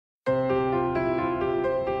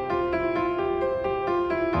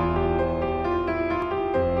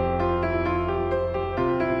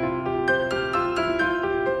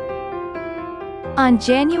On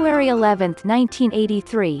January 11,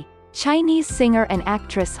 1983, Chinese singer and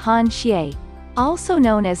actress Han Xie, also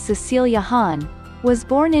known as Cecilia Han, was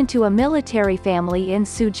born into a military family in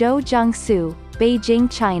Suzhou, Jiangsu,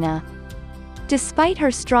 Beijing, China. Despite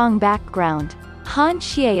her strong background, Han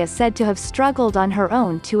Xie is said to have struggled on her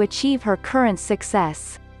own to achieve her current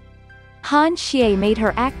success. Han Xie made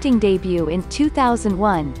her acting debut in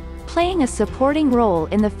 2001, playing a supporting role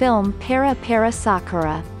in the film Para Para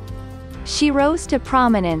Sakura. She rose to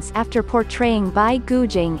prominence after portraying Bai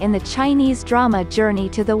Gujing in the Chinese drama Journey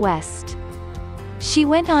to the West. She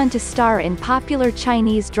went on to star in popular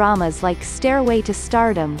Chinese dramas like Stairway to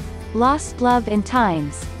Stardom, Lost Love in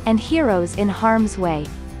Times, and Heroes in Harm's Way.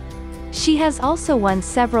 She has also won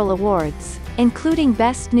several awards, including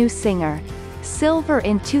Best New Singer, Silver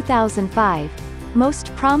in 2005,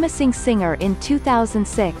 Most Promising Singer in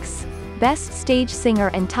 2006, Best Stage Singer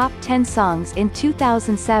and Top 10 Songs in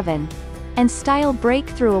 2007, and Style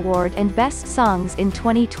Breakthrough Award and Best Songs in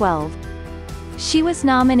 2012. She was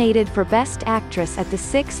nominated for Best Actress at the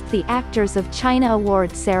 6th The Actors of China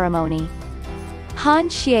Awards ceremony. Han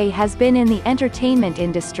Xie has been in the entertainment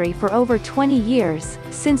industry for over 20 years,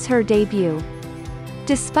 since her debut.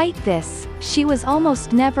 Despite this, she was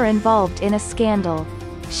almost never involved in a scandal.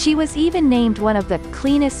 She was even named one of the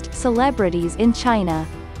cleanest celebrities in China.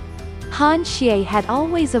 Han Xie had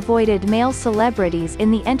always avoided male celebrities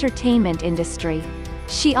in the entertainment industry.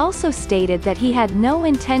 She also stated that he had no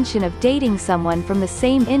intention of dating someone from the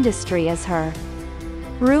same industry as her.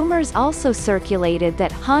 Rumors also circulated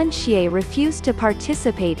that Han Xie refused to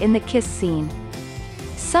participate in the kiss scene.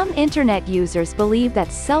 Some internet users believe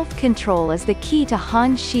that self-control is the key to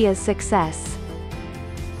Han Xie's success.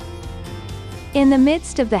 In the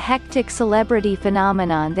midst of the hectic celebrity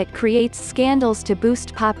phenomenon that creates scandals to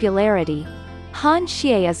boost popularity, Han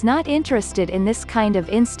Xie is not interested in this kind of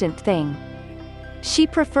instant thing. She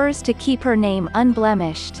prefers to keep her name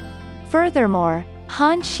unblemished. Furthermore,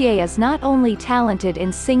 Han Xie is not only talented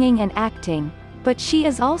in singing and acting, but she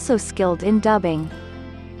is also skilled in dubbing.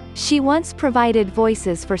 She once provided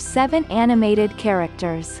voices for 7 animated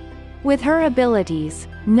characters. With her abilities,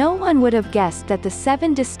 no one would have guessed that the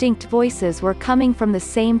 7 distinct voices were coming from the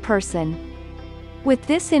same person. With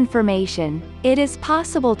this information, it is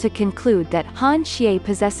possible to conclude that Han Xie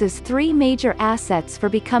possesses 3 major assets for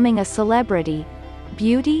becoming a celebrity: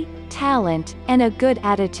 beauty, talent, and a good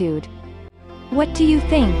attitude. What do you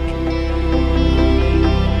think?